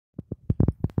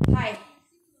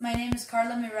My name is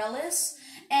Carla Mireles,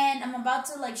 and I'm about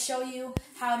to show you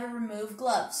how to remove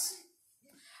gloves.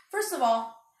 First of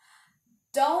all,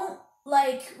 don't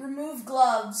remove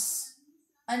gloves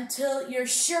until you're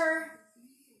sure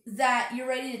that you're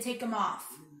ready to take them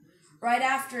off. Right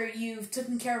after you've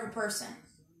taken care of a person.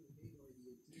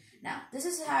 Now, this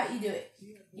is how you do it.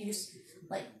 You just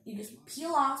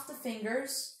peel off the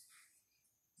fingers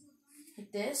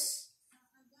like this.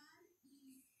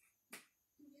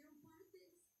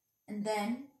 And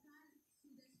then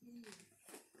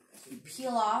you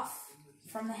peel off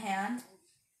from the hand.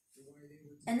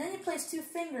 And then you place 2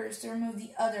 fingers to remove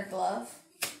the other glove.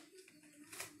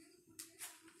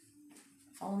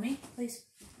 Follow me, please.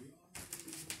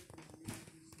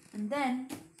 And then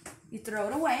you throw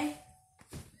it away.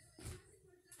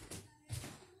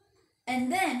 And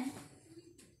then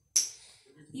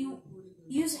you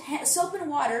use soap and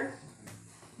water.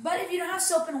 But if you don't have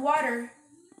soap and water,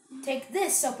 take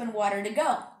this soap and water to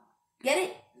go. Get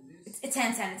it? It's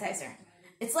hand sanitizer.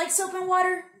 It's like soap and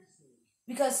water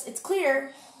because it's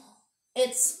clear,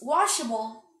 it's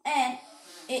washable, and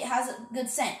it has a good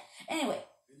scent. Anyway,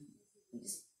 you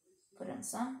just put on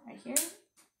some right here.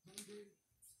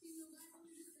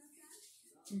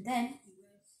 And then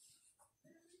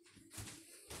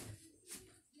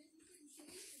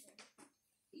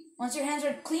once your hands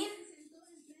are clean,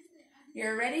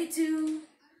 you're ready to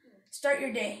start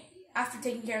your day after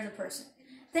taking care of the person.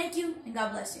 Thank you, and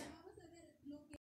God bless you.